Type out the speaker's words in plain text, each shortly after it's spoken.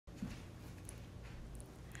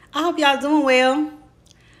I hope y'all doing well.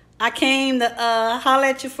 I came to holler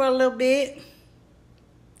at you for a little bit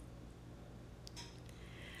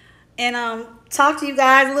and talk to you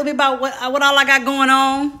guys a little bit about what all I got going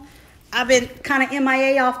on. I've been kind of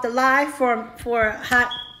MIA off the live for a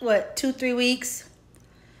hot 2-3 weeks,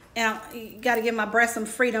 and you got to give my breast some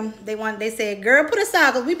freedom. They said, girl, put us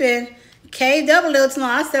out because we've been caved up a little too long.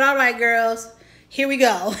 I said, all right, girls, here we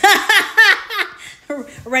go.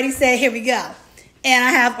 Ready, said, here we go. And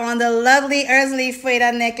I have on the lovely Erzulie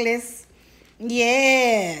Freda necklace.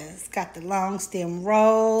 Yes, got the long stem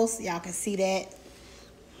rose. Y'all can see that.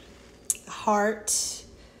 Heart.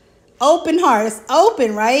 Open heart. It's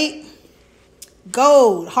open, right?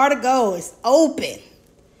 Gold. Heart of gold. It's open.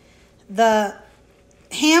 The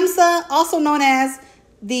Hamza, also known as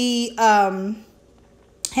the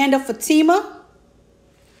hand of Fatima.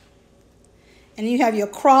 And you have your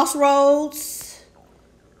crossroads.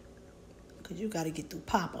 You got to get through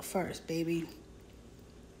Papa first, baby.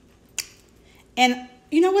 And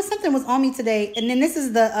you know what? Something was on me today. And then this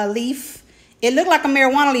is the leaf. It looked like a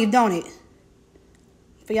marijuana leaf, don't it?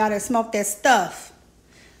 For y'all that smoke that stuff.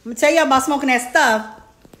 I'm going to tell you about smoking that stuff.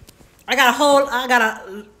 I got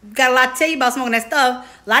a lot to tell you about smoking that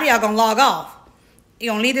stuff. A lot of y'all going to log off.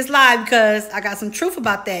 You're going to leave this live because I got some truth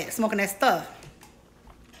about that, smoking that stuff.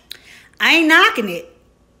 I ain't knocking it.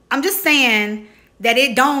 I'm just saying that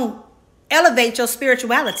it don't elevate your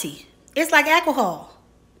spirituality. It's like alcohol.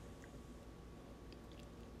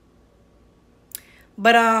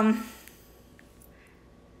 But I'm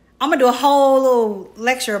gonna do a whole little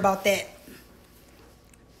lecture about that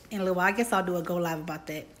in a little while. I guess I'll do a go live about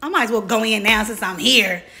that. I might as well go in now since I'm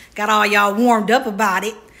here. Got all y'all warmed up about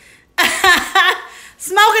it.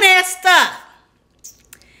 Smoking that stuff.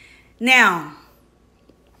 Now,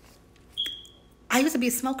 I used to be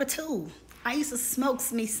a smoker too. I used to smoke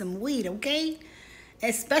me some weed, okay?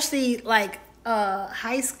 Especially like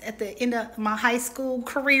at the end of my high school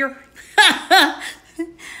career.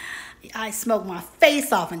 I smoked my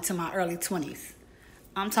face off into my early 20s.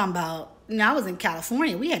 I'm talking about, I was in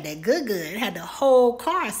California. We had that good. It had the whole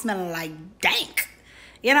car smelling like dank.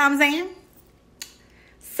 You know what I'm saying?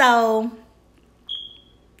 So,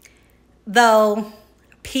 though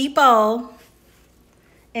people,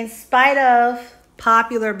 in spite of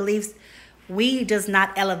popular beliefs, weed does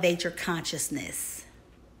not elevate your consciousness.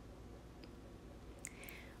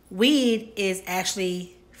 Weed is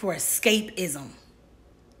actually for escapism.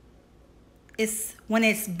 It's when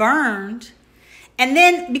it's burned. And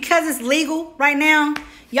then because it's legal right now,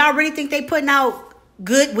 y'all really think they putting out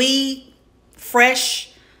good weed,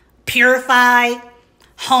 fresh, purified,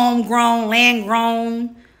 homegrown, land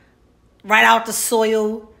grown, right out the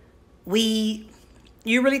soil weed?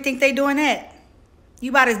 You really think they doing that? You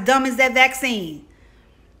about as dumb as that vaccine.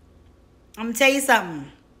 I'm going to tell you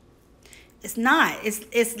something. It's not.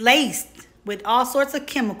 It's laced with all sorts of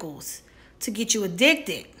chemicals to get you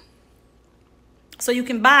addicted. So you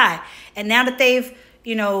can buy. And now that they've,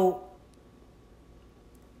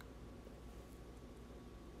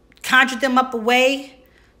 conjured them up a way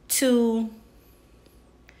to,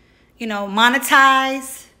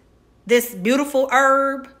 monetize this beautiful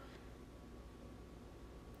herb,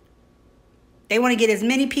 they want to get as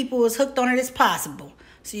many people as hooked on it as possible.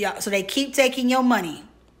 So they keep taking your money.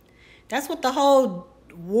 That's what the whole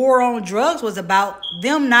war on drugs was about.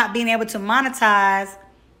 Them not being able to monetize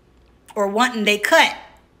or wanting they cut.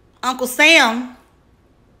 Uncle Sam,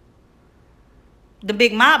 the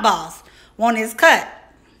big mob boss, wanted his cut.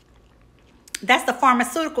 That's the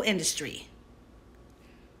pharmaceutical industry.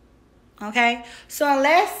 Okay? So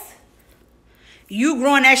unless you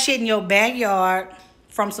growing that shit in your backyard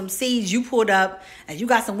from some seeds you pulled up, and you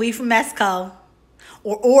got some weed from Mexico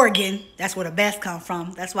or Oregon. That's where the best come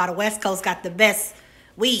from. That's why the West Coast got the best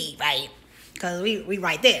weed, right? Because we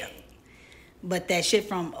right there. But that shit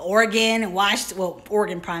from Oregon and Washington, well,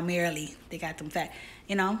 Oregon primarily, they got them fat,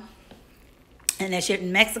 And that shit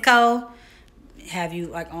in Mexico have you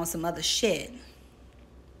like on some other shit.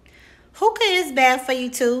 Hookah is bad for you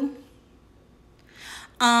too.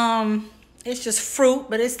 It's just fruit,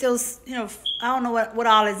 but it's still, I don't know what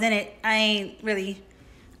all is in it. I ain't really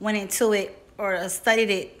went into it or studied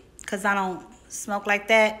it because I don't smoke like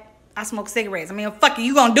that. I smoke cigarettes. I mean, fuck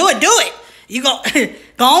you gonna do it, do it. You go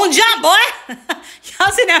on jump, boy.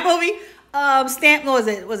 Y'all seen that movie?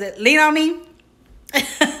 What was it Lean On Me?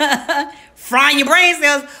 Frying your brain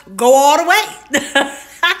cells, go all the way.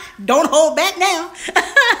 Don't hold back now.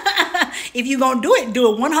 If you gonna do it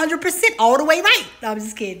 100% all the way right. No, I'm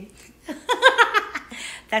just kidding.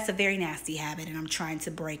 That's a very nasty habit, and I'm trying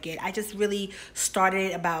to break it. I just really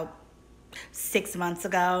started it about 6 months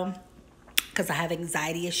ago. because I have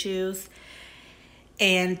anxiety issues.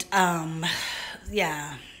 And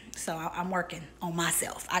yeah, so I'm working on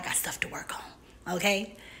myself. I got stuff to work on.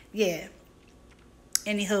 Okay? Yeah.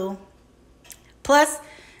 Anywho. Plus,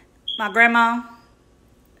 my grandma,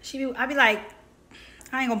 I be like,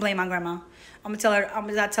 I ain't gonna blame my grandma. I'm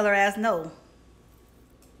gonna not tell her ass no.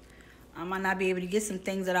 I might not be able to get some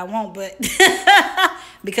things that I want, but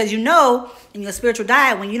because in your spiritual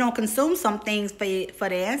diet, when you don't consume some things for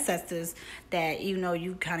the ancestors, that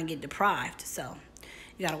you kind of get deprived. So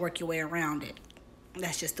you got to work your way around it.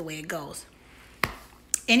 That's just the way it goes.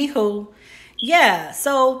 Anywho, yeah.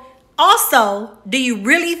 So also, do you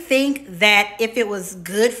really think that if it was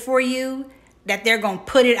good for you, that they're gonna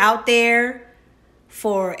put it out there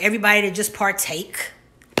for everybody to just partake?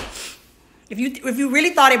 If you really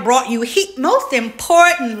thought it brought you heat, most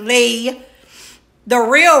importantly, the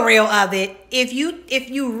real of it, if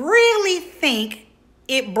you really think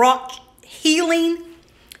it brought healing,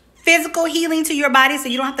 physical healing to your body, so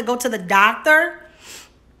you don't have to go to the doctor,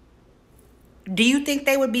 do you think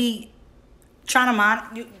they would be trying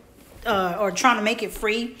to or trying to make it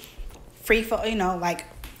free for like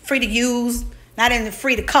free to use, not in the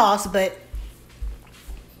free to cost, but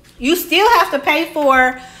you still have to pay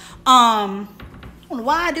for. I don't know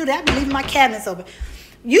why I do that. I've been leaving my cabinets open.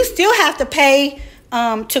 You still have to pay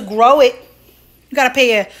to grow it. You got to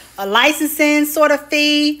pay a licensing sort of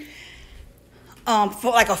fee,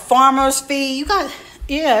 for like a farmer's fee.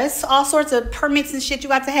 It's all sorts of permits and shit you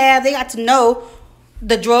got to have. They got to know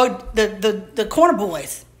the corner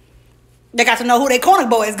boys. They got to know who their corner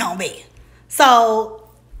boy is going to be. So,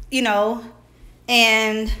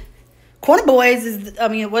 and corner boys is,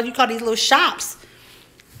 what do you call these little shops?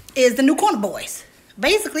 Is the new corner boys.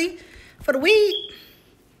 Basically, for the weed,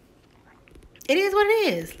 it is what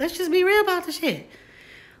it is. Let's just be real about the shit.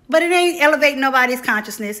 But it ain't elevating nobody's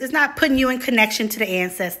consciousness. It's not putting you in connection to the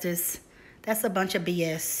ancestors. That's a bunch of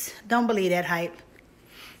BS. Don't believe that hype.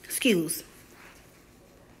 Excuse.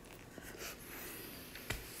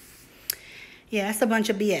 Yeah, that's a bunch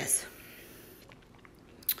of BS.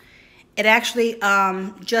 It actually,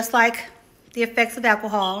 just like the effects of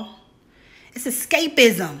alcohol, it's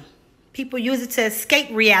escapism. People use it to escape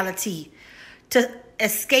reality, to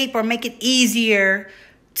escape or make it easier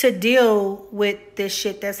to deal with this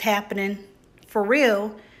shit that's happening for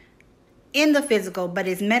real in the physical, but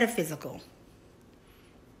it's metaphysical.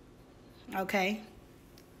 Okay?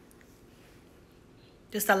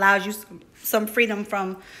 Just allows you some freedom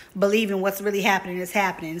from believing what's really happening is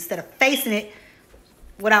happening, instead of facing it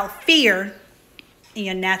without fear in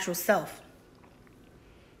your natural self,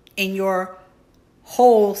 in your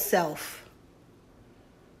whole self.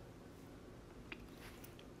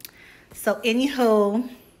 So anywho,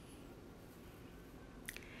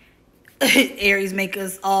 Aries make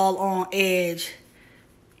us all on edge.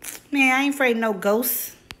 Man, I ain't afraid of no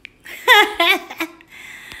ghosts.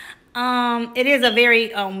 It is a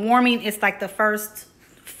very warming. It's like the first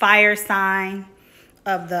fire sign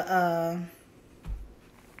of the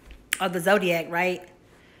zodiac, right?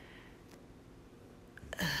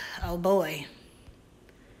 Oh boy.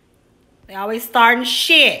 They always starting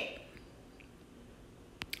shit.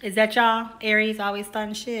 Is that y'all? Aries always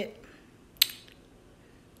starting shit?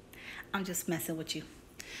 I'm just messing with you.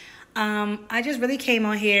 I just really came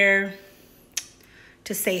on here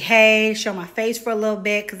to say hey, show my face for a little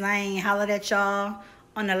bit, because I ain't hollered at y'all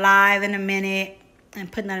on the live in a minute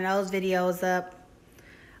and put none of those videos up.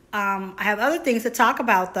 I have other things to talk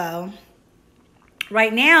about though.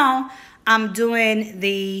 Right now, I'm doing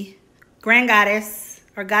the Grand Goddess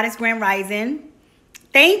or Goddess Grand Rising.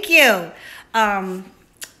 Thank you.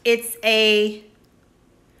 It's a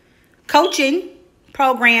coaching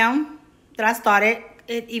program that I started.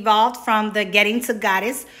 It evolved from the Getting to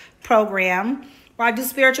Goddess program, where I do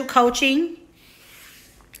spiritual coaching.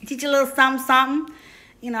 Teach you a little something.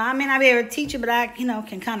 I may not be able to teach you, but I,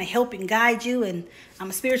 can kind of help and guide you. And I'm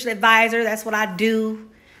a spiritual advisor. That's what I do,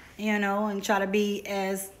 and try to be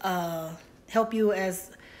as, help you as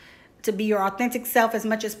to be your authentic self as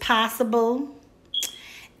much as possible.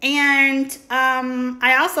 And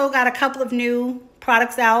I also got a couple of new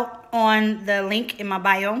products out on the link in my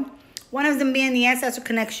bio. One of them being the Ancestor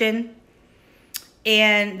Connection.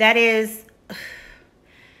 And that is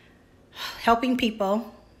helping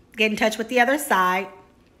people get in touch with the other side,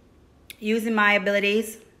 using my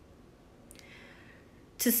abilities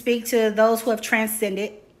to speak to those who have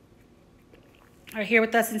transcended, are here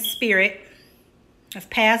with us in spirit, have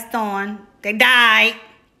passed on. They died.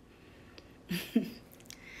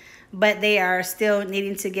 But they are still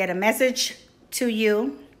needing to get a message to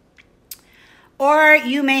you. Or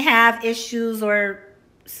you may have issues or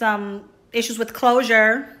some issues with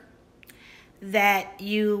closure that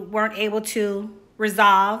you weren't able to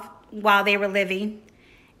resolve while they were living.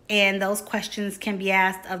 And those questions can be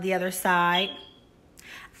asked of the other side.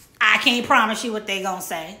 I can't promise you what they're going to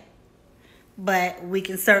say, but we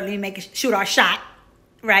can certainly shoot our shot,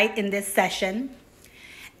 right, in this session.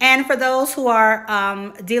 And for those who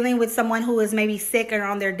are dealing with someone who is maybe sick or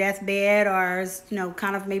on their deathbed, or is,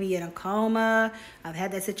 kind of maybe in a coma. I've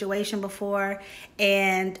had that situation before,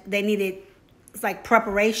 and they needed, it's like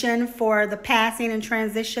preparation for the passing and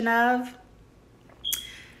transition of,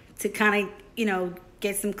 to kind of,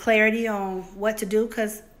 get some clarity on what to do,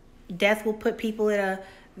 because death will put people in a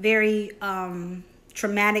very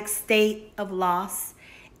traumatic state of loss,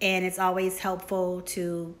 and it's always helpful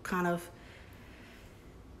to kind of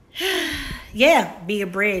be a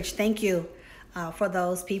bridge. Thank you for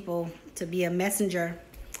those people, to be a messenger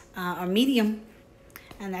or medium.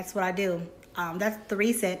 And that's what I do. That's the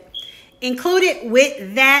reset. Included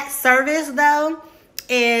with that service, though,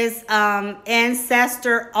 is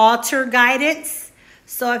ancestor altar guidance.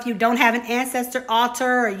 So if you don't have an ancestor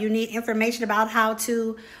altar, or you need information about how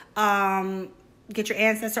to get your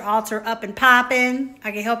ancestor altar up and popping,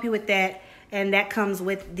 I can help you with that. And that comes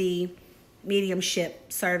with the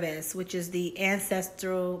mediumship service, which is the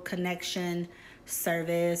ancestral connection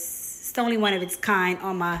service. It's the only one of its kind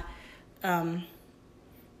on my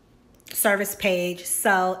service page.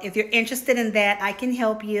 So if you're interested in that, I can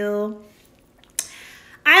help you.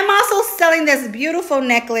 I'm also selling this beautiful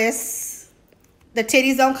necklace. The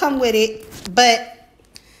titties don't come with it, but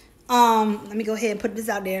let me go ahead and put this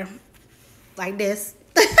out there like this.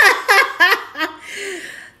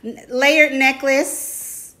 Layered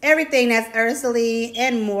necklace. Everything that's Erzulie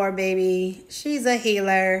and more, baby. She's a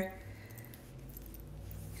healer.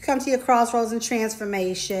 Come to your crossroads and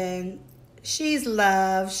transformation. She's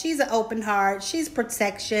love. She's an open heart. She's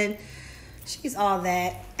protection. She's all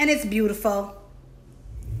that. And it's beautiful.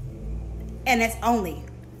 And it's only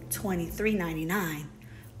 $23.99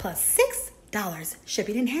 plus $6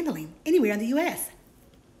 shipping and handling anywhere in the U.S.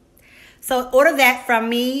 So order that from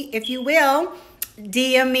me, if you will.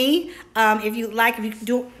 DM me if you like. If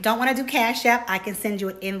you don't want to do Cash App, I can send you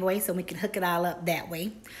an invoice and we can hook it all up that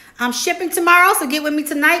way. I'm shipping tomorrow, so get with me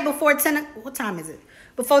tonight before 10. What time is it?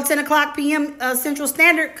 Before 10 o'clock p.m. Central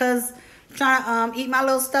Standard, because I'm trying to eat my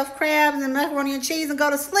little stuffed crabs and macaroni and cheese and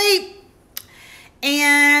go to sleep.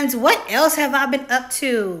 And what else have I been up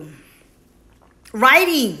to?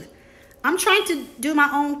 Writing. I'm trying to do my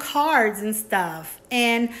own cards and stuff.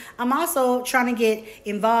 And I'm also trying to get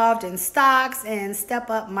involved in stocks and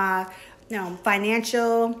step up my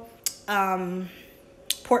financial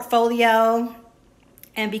portfolio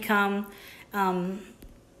and become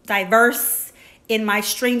diverse in my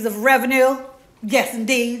streams of revenue. Yes,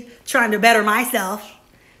 indeed. Trying to better myself,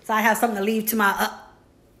 so I have something to leave to my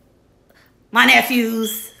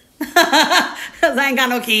nephews. Because I ain't got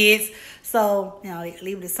no kids. So,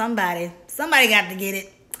 leave it to somebody. Somebody got to get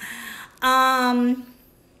it. And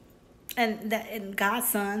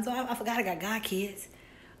godsons. Oh, I forgot I got god kids.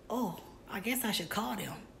 Oh, I guess I should call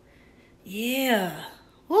them. Yeah.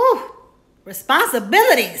 Woo.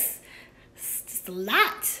 Responsibilities. It's just a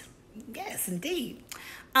lot. Yes, indeed.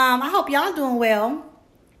 I hope y'all doing well.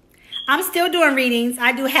 I'm still doing readings.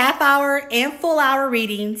 I do half-hour and full-hour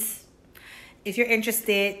readings, if you're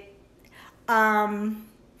interested.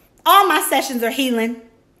 All my sessions are healing,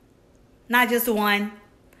 not just one.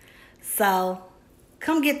 So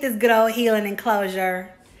come get this good old healing and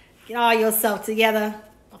closure. Get all yourself together.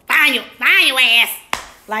 Find your ass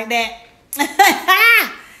like that.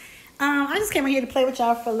 I just came in here to play with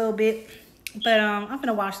y'all for a little bit, but I'm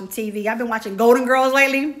gonna watch some TV. I've been watching Golden Girls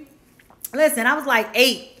lately. Listen, I was like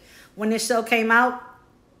 8 when this show came out.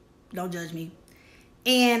 Don't judge me.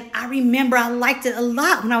 And I remember I liked it a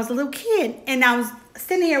lot when I was a little kid, and I was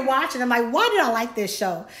sitting here watching. I'm like, why did I like this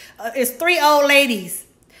show? It's 3 old ladies,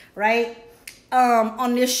 right?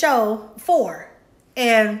 On this show, 4,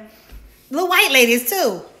 and little white ladies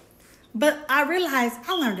too. But I realized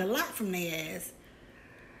I learned a lot from their ass.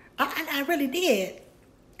 I really did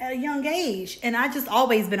at a young age, and I just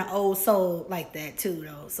always been an old soul like that too,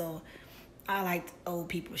 though. So I liked old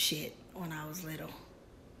people shit when I was little.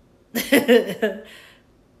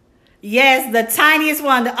 Yes, the tiniest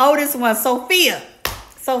one, the oldest one, Sophia.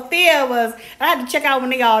 Sophia was, I had to check out when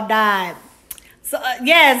they all died. So,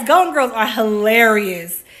 yes, Golden Girls are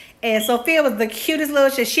hilarious. And Sophia was the cutest little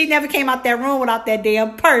shit. She never came out that room without that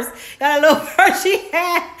damn purse. That little purse she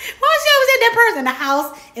had. Why she always had that purse in the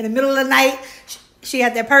house in the middle of the night? She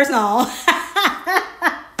had that purse on.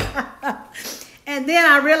 And then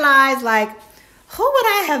I realized, like, who would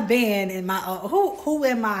I have been in my who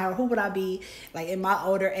am I, or who would I be like in my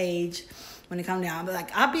older age when it comes down?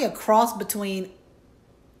 Like I'd be a cross between.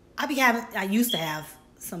 I used to have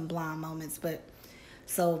some blonde moments, but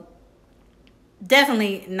so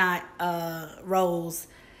definitely not Rose.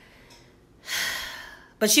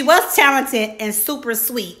 But she was talented and super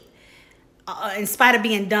sweet, in spite of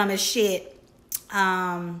being dumb as shit.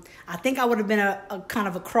 I think I would have been a kind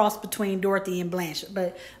of a cross between Dorothy and Blanche.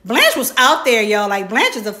 But Blanche was out there, yo. Like,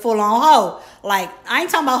 Blanche is a full-on hoe. Like, I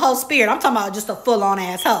ain't talking about hoe spirit. I'm talking about just a full-on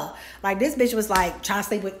ass hoe. Like, this bitch was, like, trying to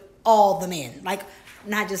sleep with all the men. Like,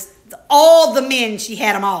 not just all the men. She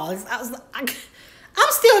had them all. I'm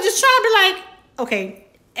still just trying to be like, okay.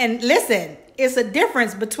 And listen, it's a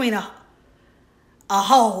difference between a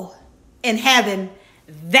hoe and having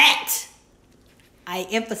that. I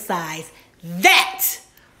emphasize that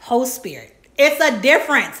whole spirit. It's a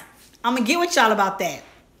difference. I'm gonna get with y'all about that.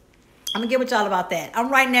 I'm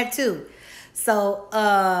writing that too. So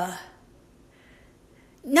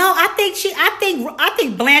no, I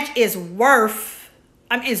think Blanche is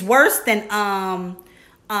is worse than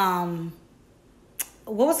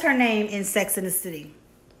what was her name in Sex and the City?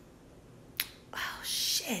 Oh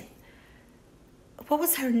shit. What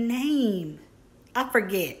was her name? I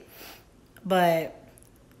forget. But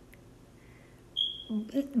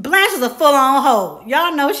Blanche is a full-on hoe.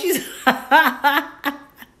 Y'all know she's... Who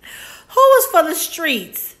was for the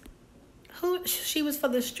streets? She was for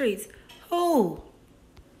the streets. Who?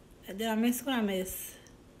 Did I miss what I miss?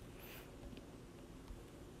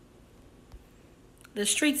 The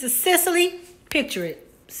Streets of Sicily. Picture it.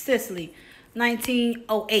 Sicily.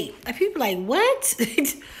 1908. And people like, what?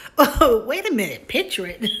 Oh, wait a minute. Picture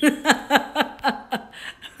it.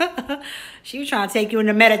 She was trying to take you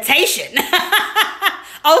into meditation.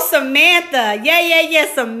 Oh, Samantha. Yeah.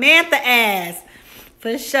 Samantha ass.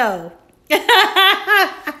 For sure.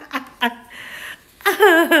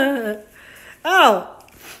 Oh.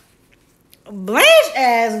 Blanche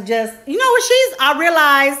ass just, you know what I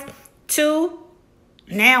realized too,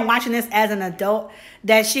 now watching this as an adult,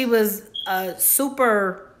 that she was a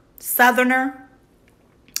super Southerner,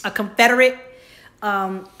 a Confederate.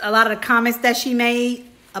 A lot of the comments that she made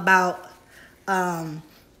about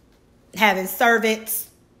having servants,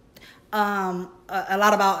 a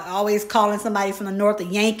lot about always calling somebody from the North a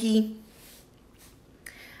Yankee.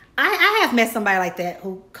 I have met somebody like that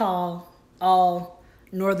who call all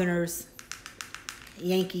Northerners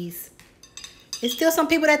Yankees. It's still some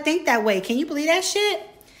people that think that way. Can you believe that shit?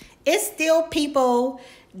 It's still people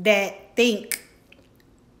that think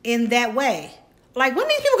in that way. Like, when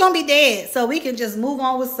these people gonna be dead so we can just move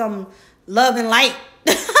on with some love and light?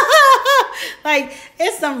 Like,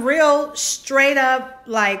 it's some real straight up,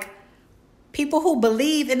 like, people who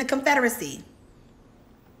believe in the Confederacy,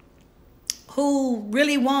 who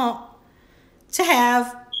really want to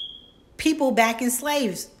have people back as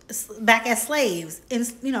slaves,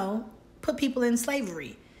 and, you know, put people in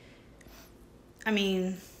slavery. I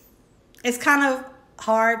mean, it's kind of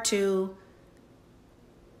hard to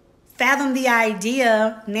fathom the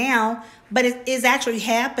idea now, but it is actually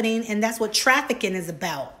happening, and that's what trafficking is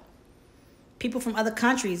about. People from other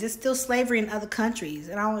countries. It's still slavery in other countries,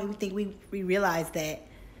 and I don't even think we realize that.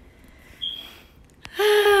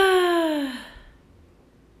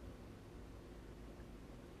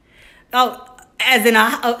 Oh, as in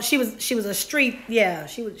she was a street. Yeah,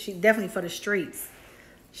 she definitely for the streets.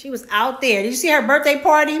 She was out there. Did you see her birthday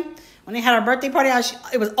party? When they had her birthday party,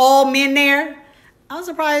 it was all men there. I was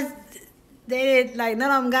surprised they did, like,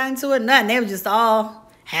 none of them got into it. Nothing. They were just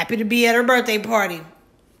all happy to be at her birthday party.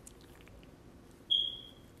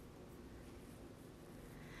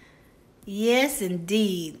 Yes,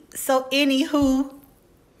 indeed. So, anywho,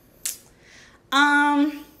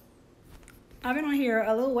 I've been on here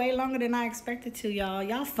a little way longer than I expected to, y'all.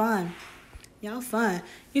 Y'all fun.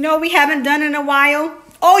 You know what we haven't done in a while?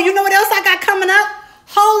 Oh, you know what else I got coming up?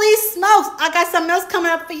 Holy smokes, I got something else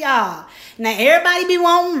coming up for y'all. Now, everybody be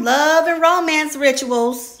wanting love and romance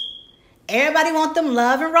rituals. Everybody want them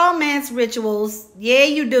love and romance rituals. Yeah,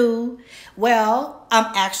 you do. Well,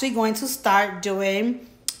 I'm actually going to start doing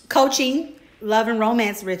coaching love and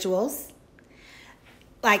romance rituals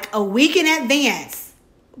like a week in advance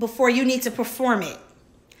before you need to perform it.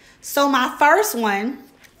 So my first one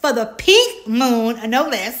for the pink moon, no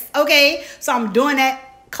less. Okay, so I'm doing that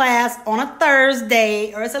class on a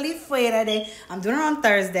Thursday, Erzulie Freda Day. I'm doing it on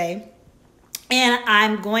Thursday. And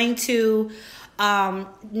I'm going to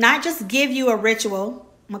not just give you a ritual.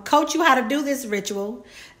 I'm going to coach you how to do this ritual.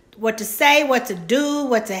 What to say, what to do,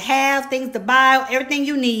 what to have, things to buy, everything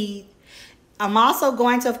you need. I'm also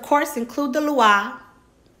going to, of course, include the luau.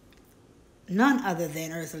 none other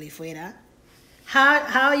than Erzulie Freda.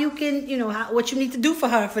 How you can, what you need to do for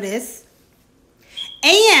her for this.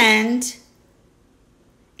 And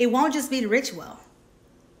it won't just be the ritual.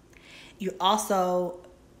 You also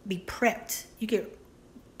be prepped. You get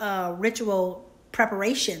ritual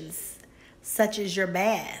preparations, such as your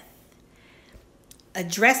bath,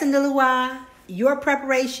 addressing the luau, your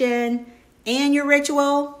preparation, and your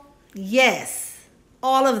ritual. Yes,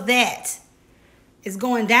 all of that is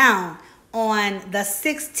going down on the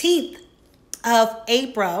 16th of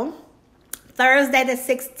April, Thursday the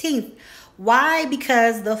 16th. Why?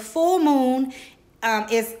 Because the full moon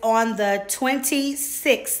is on the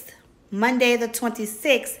 26th, Monday the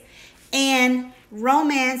 26th, and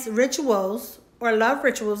romance rituals or love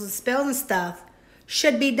rituals and spells and stuff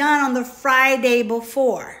should be done on the Friday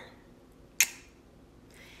before.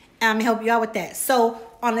 And I'm going to help you out with that. So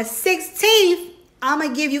on the 16th, I'm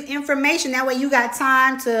going to give you information. That way you got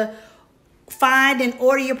time to find and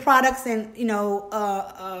order your products and,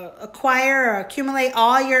 acquire or accumulate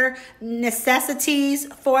all your necessities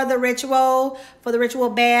for the ritual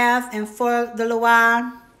bath and for the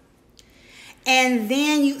luau. And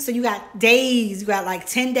then you got days, you got like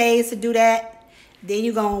 10 days to do that. Then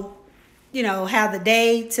you're going to, have the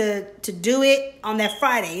day to do it on that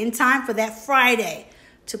Friday, in time for that Friday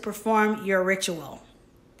to perform your ritual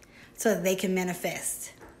so that they can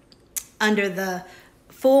manifest under the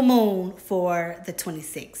full moon for the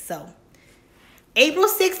 26th. So April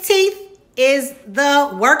 16th is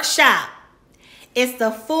the workshop. It's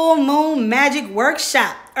the full moon magic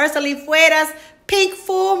workshop. Erzulie Freda's pink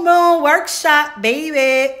full moon workshop,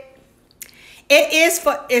 baby. It is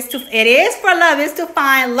for love. It's to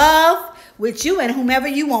find love with you and whomever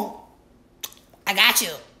you want. I got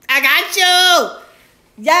you.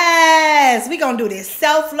 Yes, we're going to do this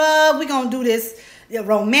self-love. We're going to do this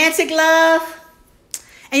romantic love.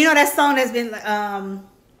 And that song that's been,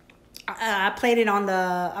 I played it on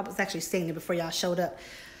I was actually singing it before y'all showed up.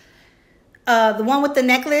 The one with the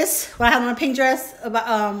necklace, where I had on a pink dress,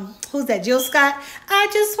 about, who's that, Jill Scott? I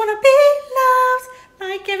just want to be loved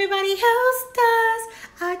like everybody else does.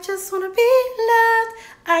 I just want to be loved.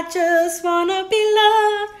 I just want to be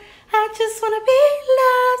loved. I just want to be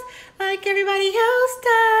loved like everybody else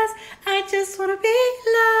does. I just want to be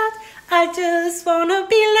loved. I just want to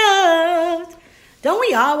be loved. Don't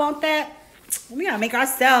we all want that? We got to make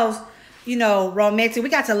ourselves, romantic. We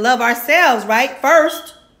got to love ourselves, right?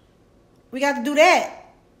 First, we got to do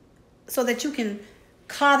that so that you can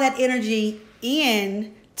call that energy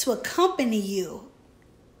in to accompany you.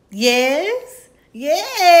 Yes?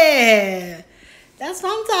 Yeah. That's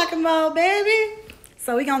what I'm talking about, baby.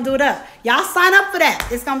 So we're going to do it up. Y'all sign up for that.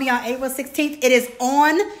 It's going to be on April 16th. It is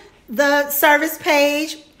on the service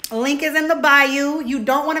page. Link is in the bio. You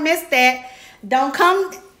don't want to miss that. Don't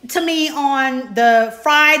come to me on the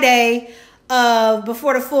Friday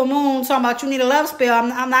before the full moon talking about you need a love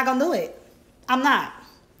spell. I'm not going to do it. I'm not.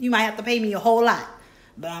 You might have to pay me a whole lot,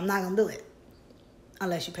 but I'm not going to do it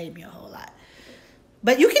unless you pay me a whole lot.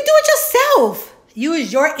 But you can do it yourself.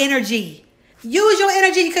 Use your energy. Use your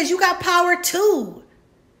energy because you got power too.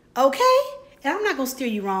 Okay? And I'm not going to steer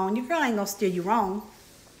you wrong. Your girl ain't going to steer you wrong.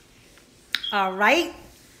 All right?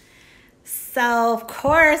 So, of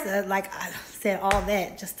course, like I said all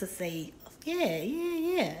that just to say,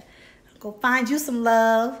 yeah. Go find you some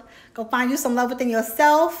love. Go find you some love within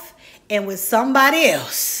yourself and with somebody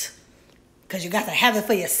else. Because you got to have it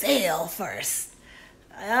for yourself first.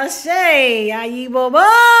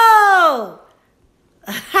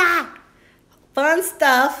 Fun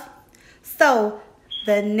stuff. So,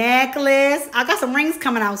 the necklace. I got some rings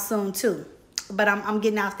coming out soon, too. But I'm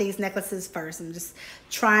getting out these necklaces first. I'm just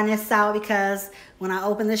trying this out because when I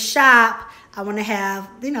open the shop, I want to have,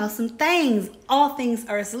 some things. All things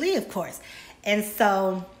Erzulie, of course. And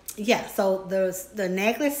so, yeah. So the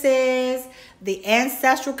necklaces, the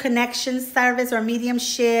ancestral connection service or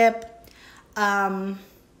mediumship, the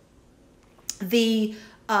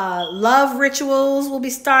love rituals will be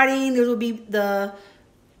starting. It will be a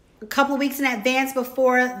couple of weeks in advance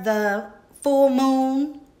before the full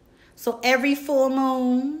moon. So every full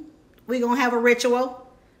moon, we're going to have a ritual.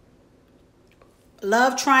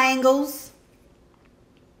 Love triangles.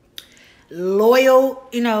 Loyalty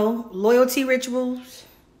rituals.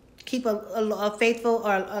 Keep a faithful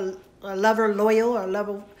or a lover loyal or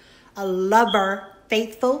a lover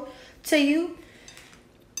faithful to you.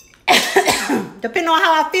 Depending on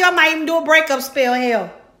how I feel, I might even do a breakup spell,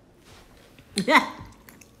 hell.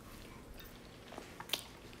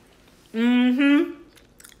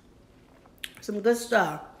 Some good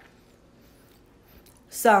stuff.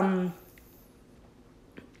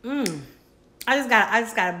 I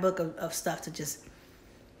just got a book of stuff to just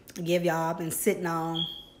give y'all. I've been sitting on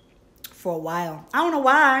for a while. I don't know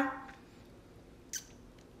why.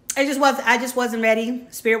 I just wasn't ready.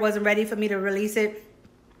 Spirit wasn't ready for me to release it.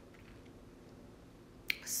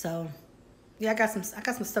 So yeah, I got some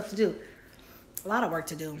stuff to do. A lot of work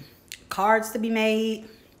to do. Cards to be made.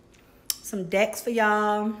 Some decks for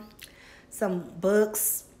y'all. Some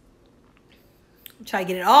books. I'm trying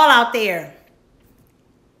to get it all out there.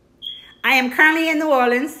 I am currently in New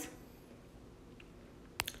Orleans.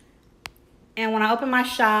 And when I open my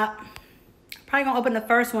shop, I'm probably going to open the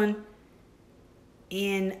first one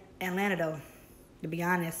in Atlanta, though, to be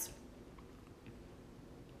honest.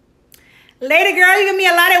 Lady girl, you give me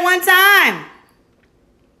a lot at one time.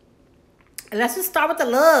 And let's just start with the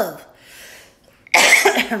love.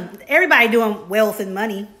 Everybody doing wealth and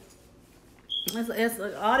money. It's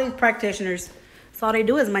all these practitioners. That's all they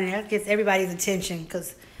do is money. That gets everybody's attention.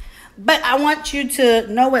 But I want you to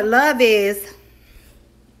know what love is.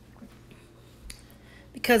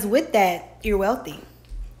 Because with that, you're wealthy.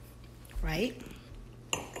 Right?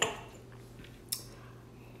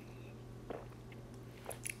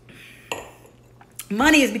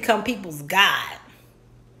 Money has become people's God.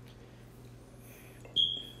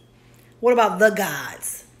 What about the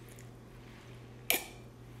gods?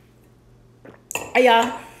 Hey,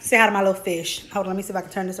 y'all. Say hi to my little fish. Hold on. Let me see if I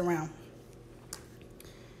can turn this around.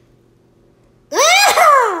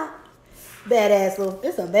 Ah! Badass little.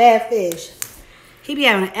 It's a bad fish. He be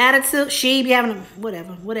having an attitude. She be having a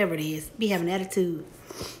whatever it is. Be having an attitude.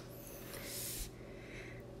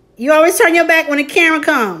 You always turn your back when the camera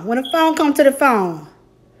come. When the phone come to the phone.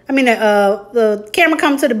 I mean, the camera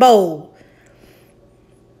come to the bowl.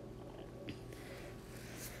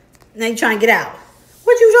 Now you trying to get out.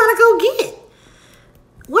 What you trying to go get?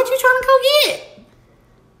 What you trying to go get?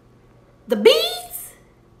 The bees?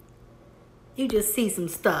 You just see some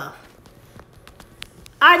stuff.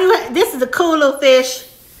 This is a cool little fish.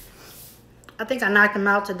 I think I knocked him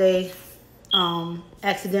out today.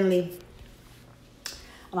 Accidentally.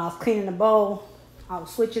 When I was cleaning the bowl, I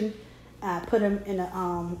was switching. I put him in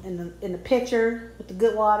the pitcher with the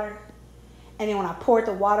good water. And then when I poured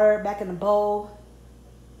the water back in the bowl,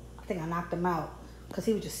 I think I knocked him out. Because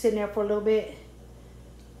he was just sitting there for a little bit.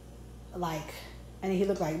 And then he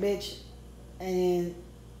looked like, bitch. And then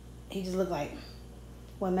he just looked like,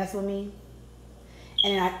 wanna mess with me?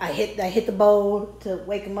 And then I hit the bowl to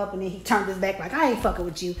wake him up, and then he turned his back like, I ain't fucking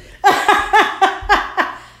with you.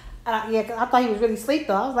 Yeah, cause I thought he was really asleep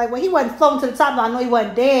though. I was like, well, he wasn't floating to the top. Though. I know he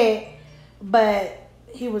wasn't dead, but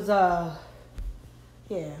he was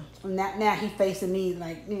yeah. Now he facing me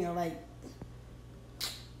like, you know, like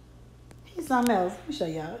he's something else. Let me show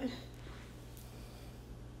y'all.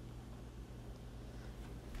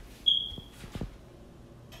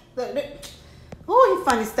 Look. Oh, he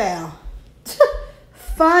funny style.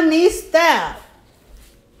 Funny style.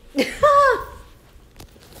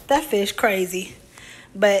 That fish crazy.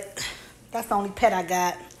 But that's the only pet I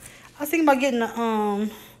got. I was thinking about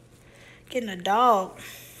getting a dog.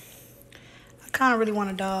 I kind of really want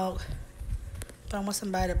a dog. But I want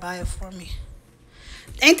somebody to buy it for me.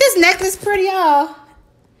 Ain't this necklace pretty, y'all?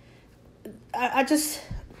 I just,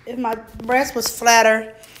 if my breast was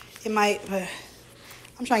flatter, it might,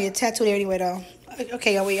 I'm trying to get tattooed anyway, though.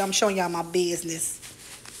 Okay, wait, I'm showing y'all my business.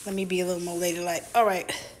 Let me be a little more ladylike. All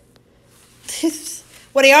right.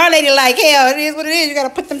 Well, they are ladylike. Hell, it is what it is. You got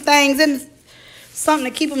to put them things in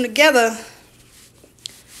something to keep them together.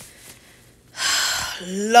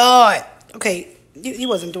 Lord. Okay, you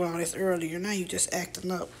wasn't doing all this earlier. Now you just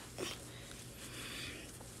acting up.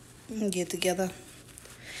 Get together.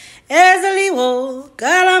 Ezaliwo,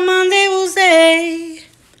 Galamande Uze.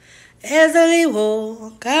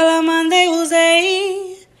 Ezaliwo, Galamande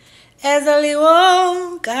Uze.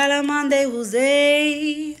 Ezaliwo, Galamande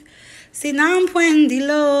Uze. Si nan point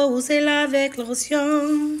dilo, use la avec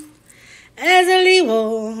lotion.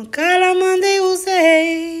 Ezaliwo, Galamande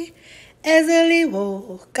Uze.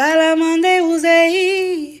 Ezaliwo, Galamande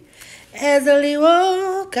Uze.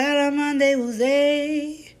 Ezaliwo, Galamande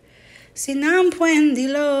Uze. Si nan point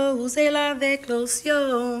dilo, use la avec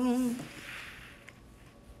lotion.